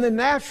 So in the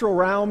natural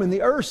realm, in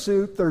the earth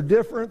suit, they're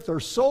different.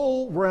 Their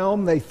soul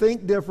realm, they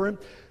think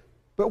different.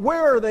 But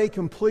where are they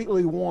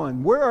completely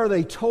one? Where are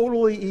they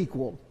totally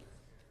equal?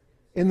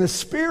 In the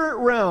spirit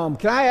realm,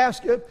 can I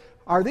ask you,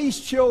 are these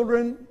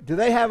children, do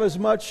they have as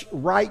much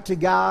right to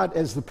God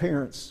as the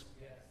parents?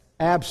 Yes.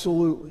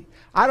 Absolutely.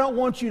 I don't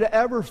want you to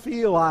ever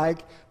feel like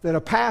that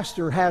a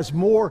pastor has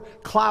more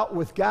clout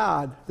with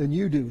God than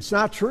you do. It's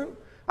not true.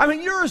 I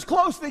mean, you're as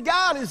close to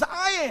God as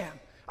I am.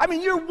 I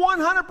mean, you're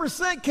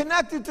 100%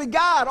 connected to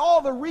God.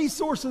 All the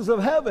resources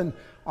of heaven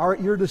are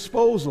at your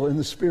disposal in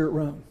the spirit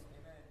realm.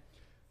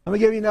 Let me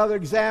give you another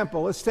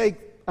example. Let's take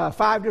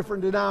 5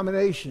 different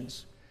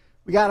denominations.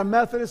 We got a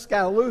Methodist,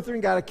 got a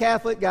Lutheran, got a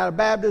Catholic, got a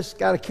Baptist,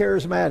 got a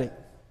Charismatic.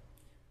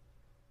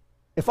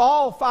 If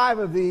all 5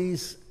 of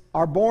these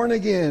are born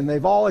again,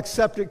 they've all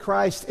accepted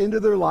Christ into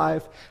their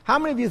life, how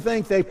many of you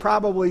think they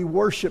probably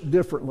worship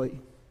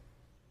differently?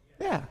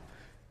 Yeah.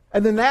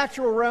 In the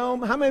natural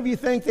realm, how many of you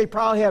think they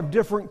probably have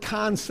different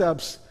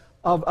concepts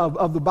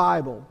of the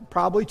Bible?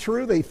 Probably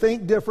true. They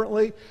think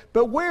differently.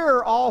 But where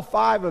are all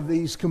 5 of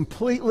these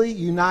completely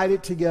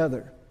united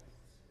together?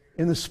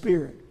 In the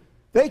Spirit.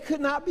 They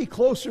could not be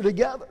closer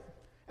together.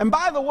 And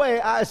by the way,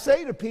 I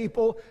say to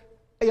people,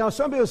 you know,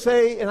 some people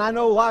say, and I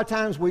know a lot of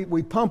times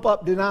we pump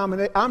up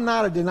denomination. I'm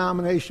not a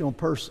denominational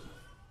person.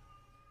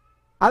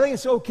 I think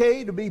it's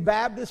okay to be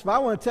Baptist, but I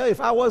want to tell you, if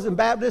I wasn't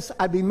Baptist,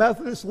 I'd be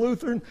Methodist,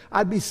 Lutheran,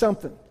 I'd be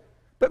something.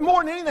 But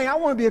more than anything, I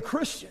want to be a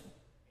Christian.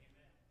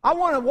 I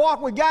want to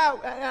walk with God.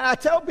 And I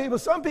tell people,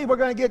 some people are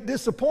going to get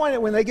disappointed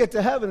when they get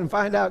to heaven and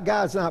find out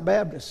God's not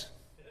Baptist.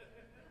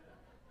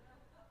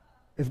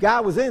 If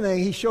God was anything,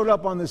 he showed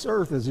up on this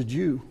earth as a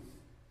Jew.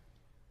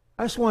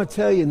 I just want to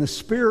tell you, in the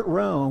spirit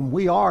realm,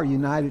 we are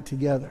united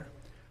together.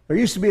 There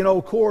used to be an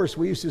old chorus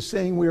we used to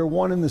sing, we are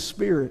one in the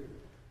Spirit.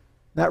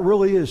 That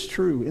really is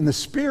true. In the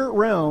spirit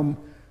realm,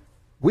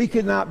 we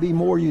could not be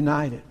more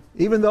united.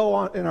 Even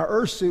though in our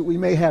earth suit we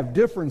may have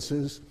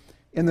differences,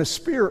 in the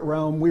spirit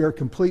realm we are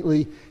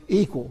completely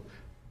equal.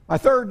 My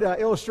third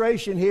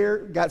illustration here,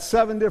 got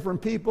 7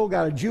 different people.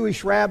 Got a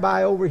Jewish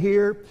rabbi over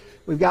here.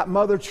 We've got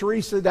Mother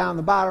Teresa down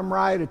the bottom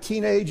right, a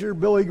teenager,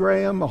 Billy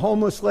Graham, a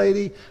homeless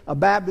lady, a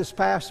Baptist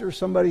pastor,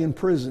 somebody in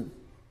prison.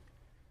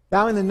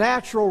 Now in the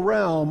natural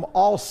realm,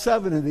 all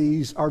 7 of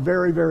these are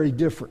very, very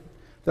different.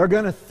 They're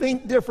going to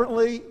think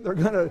differently. They're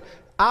going to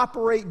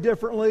operate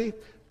differently.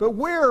 But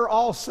where are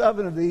all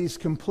 7 of these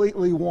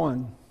completely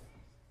one?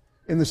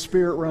 In the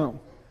spirit realm.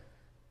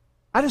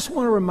 I just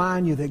want to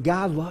remind you that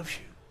God loves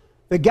you.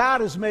 That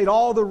God has made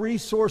all the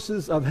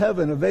resources of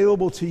heaven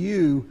available to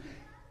you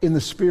in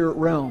the spirit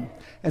realm.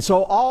 And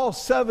so all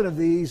 7 of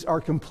these are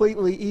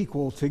completely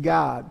equal to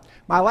God.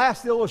 My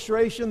last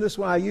illustration, this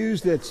one I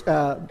used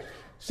at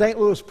St.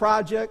 Louis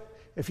Project.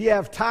 If you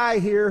have Ty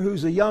here,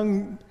 who's a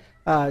young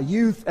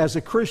youth as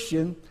a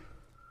Christian,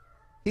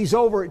 he's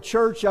over at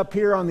church up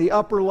here on the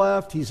upper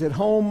left. He's at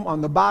home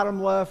on the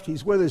bottom left.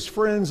 He's with his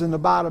friends in the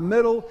bottom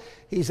middle.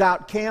 He's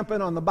out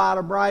camping on the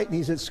bottom right, and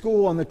he's at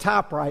school on the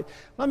top right.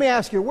 Let me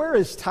ask you, where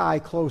is Ty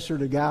closer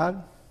to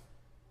God?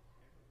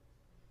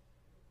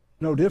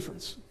 No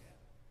difference.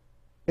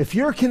 If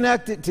you're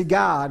connected to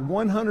God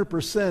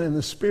 100% in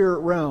the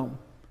spirit realm,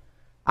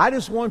 I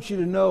just want you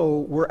to know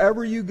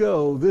wherever you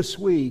go this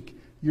week,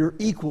 you're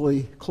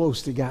equally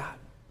close to God.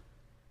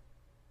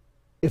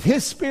 If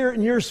His Spirit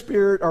and your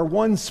spirit are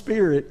one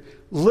spirit,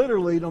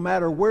 literally, no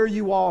matter where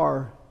you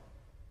are,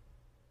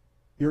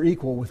 you're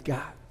equal with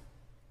God.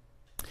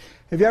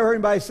 Have you ever heard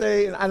anybody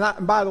say,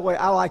 and by the way,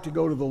 I like to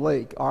go to the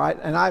lake, all right?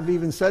 And I've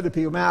even said to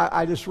people, man,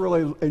 I just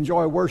really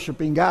enjoy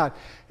worshiping God.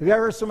 Have you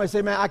ever heard somebody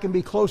say, man, I can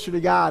be closer to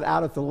God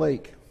out at the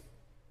lake?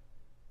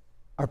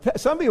 Or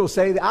some people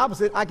say the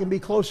opposite, I can be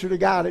closer to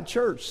God at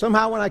church.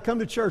 Somehow when I come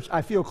to church,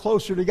 I feel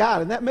closer to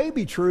God. And that may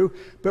be true,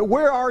 but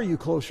where are you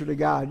closer to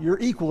God? You're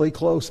equally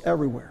close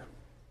everywhere.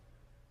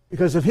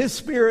 Because if His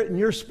Spirit and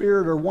your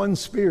spirit are one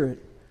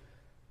spirit,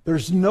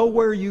 there's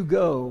nowhere you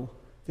go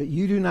that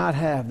you do not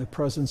have the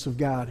presence of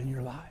God in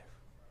your life.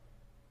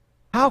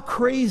 How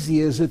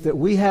crazy is it that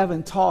we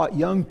haven't taught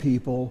young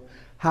people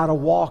how to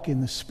walk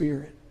in the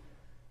Spirit?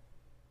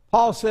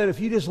 Paul said, if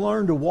you just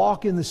learn to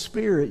walk in the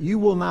Spirit, you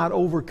will not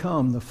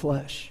overcome the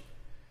flesh.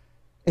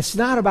 It's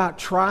not about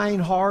trying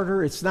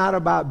harder. It's not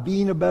about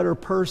being a better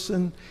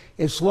person.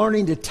 It's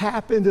learning to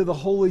tap into the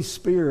Holy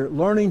Spirit,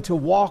 learning to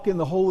walk in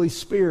the Holy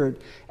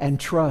Spirit and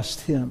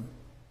trust Him.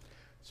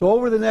 So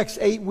over the next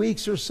 8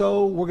 weeks or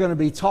so, we're going to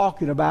be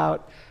talking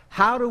about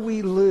how do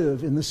we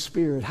live in the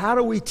Spirit? How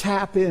do we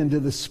tap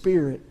into the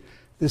Spirit,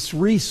 this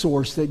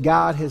resource that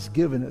God has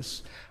given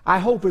us? I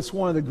hope it's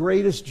one of the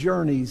greatest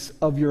journeys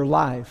of your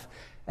life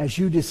as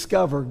you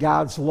discover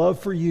God's love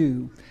for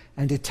you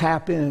and to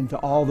tap into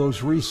all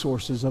those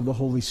resources of the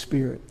Holy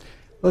Spirit.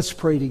 Let's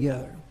pray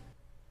together.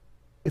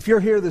 If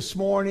you're here this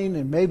morning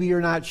and maybe you're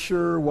not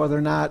sure whether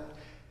or not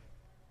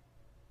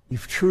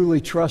you've truly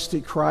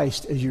trusted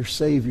Christ as your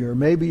Savior, or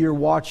maybe you're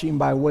watching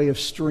by way of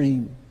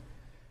stream,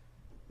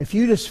 if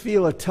you just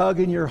feel a tug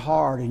in your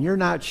heart and you're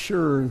not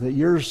sure that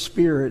your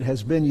spirit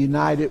has been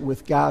united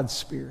with God's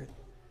Spirit,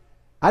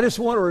 I just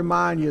want to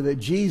remind you that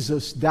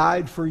Jesus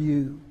died for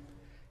you.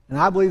 And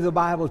I believe the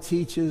Bible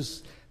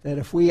teaches that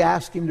if we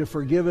ask Him to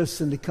forgive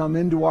us and to come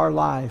into our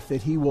life,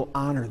 that He will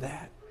honor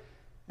that.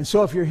 And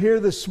so if you're here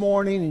this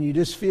morning and you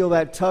just feel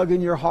that tug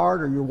in your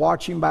heart, or you're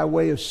watching by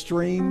way of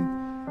stream,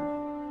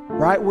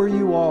 right where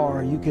you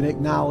are, you can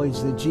acknowledge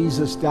that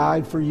Jesus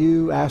died for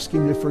you, ask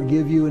Him to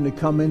forgive you and to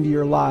come into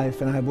your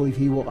life, and I believe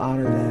He will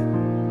honor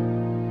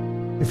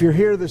that. If you're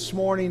here this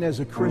morning as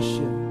a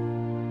Christian,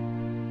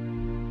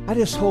 I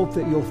just hope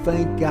that you'll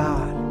thank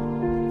God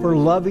for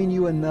loving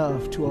you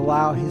enough to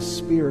allow His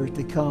Spirit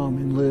to come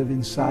and live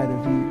inside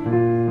of you.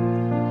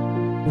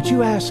 Would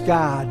you ask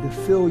God to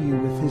fill you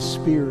with His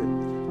Spirit,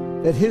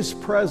 that His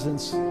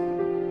presence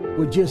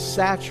would just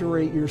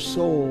saturate your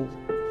soul,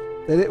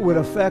 that it would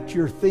affect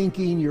your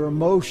thinking, your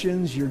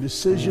emotions, your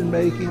decision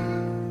making,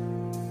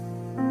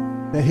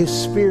 that His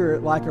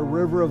Spirit, like a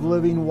river of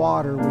living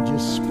water, would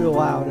just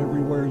spill out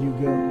everywhere you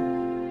go.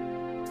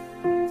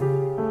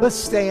 Let's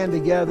stand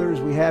together as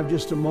we have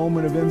just a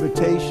moment of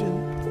invitation.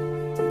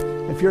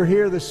 If you're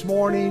here this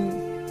morning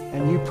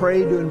and you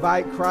prayed to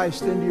invite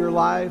Christ into your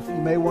life, you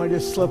may want to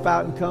just slip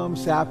out and come,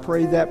 say, I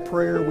prayed that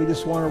prayer. We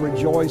just want to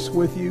rejoice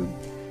with you.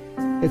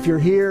 If you're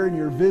here and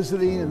you're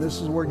visiting and this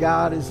is where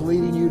God is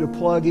leading you to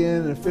plug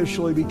in and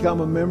officially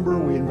become a member,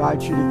 we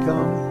invite you to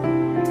come.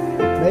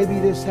 Maybe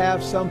you just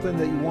have something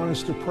that you want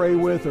us to pray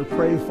with or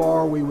pray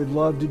for. We would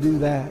love to do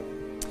that.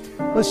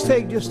 Let's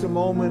take just a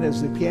moment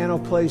as the piano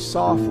plays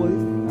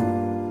softly.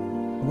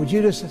 Would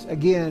you just,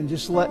 again,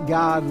 just let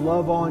God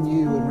love on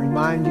you and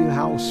remind you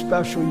how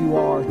special you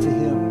are to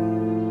Him.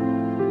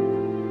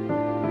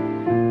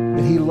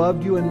 That He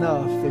loved you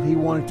enough that He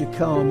wanted to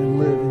come and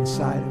live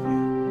inside of you.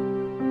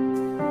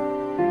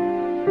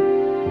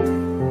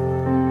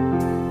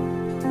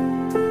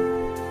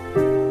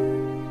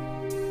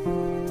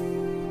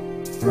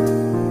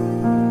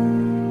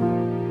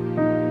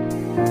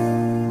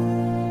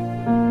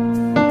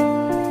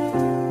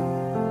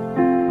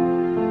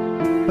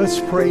 Let's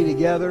pray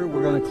together.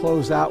 We're going to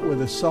close out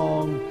with a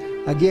song.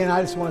 Again,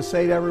 I just want to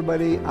say to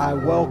everybody, I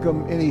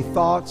welcome any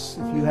thoughts.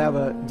 If you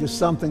have just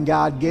something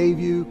God gave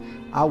you,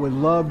 I would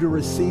love to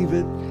receive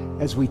it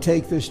as we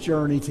take this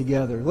journey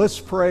together. Let's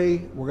pray.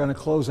 We're going to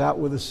close out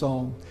with a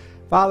song.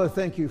 Father,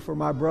 thank you for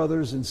my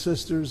brothers and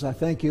sisters. I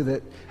thank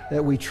you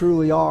that we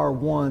truly are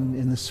one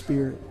in the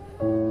Spirit.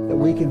 That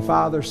we can,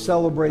 Father,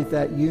 celebrate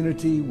that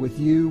unity with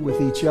you,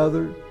 with each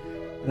other.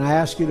 And I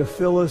ask you to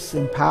fill us,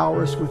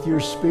 empower us with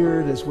your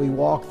Spirit as we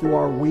walk through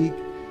our week.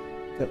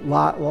 That,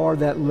 Lord,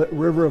 that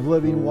river of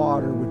living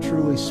water would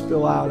truly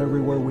spill out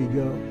everywhere we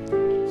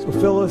go. So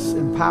fill us,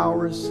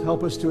 empower us,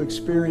 help us to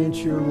experience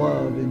your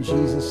love. In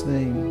Jesus'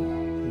 name,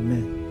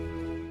 amen.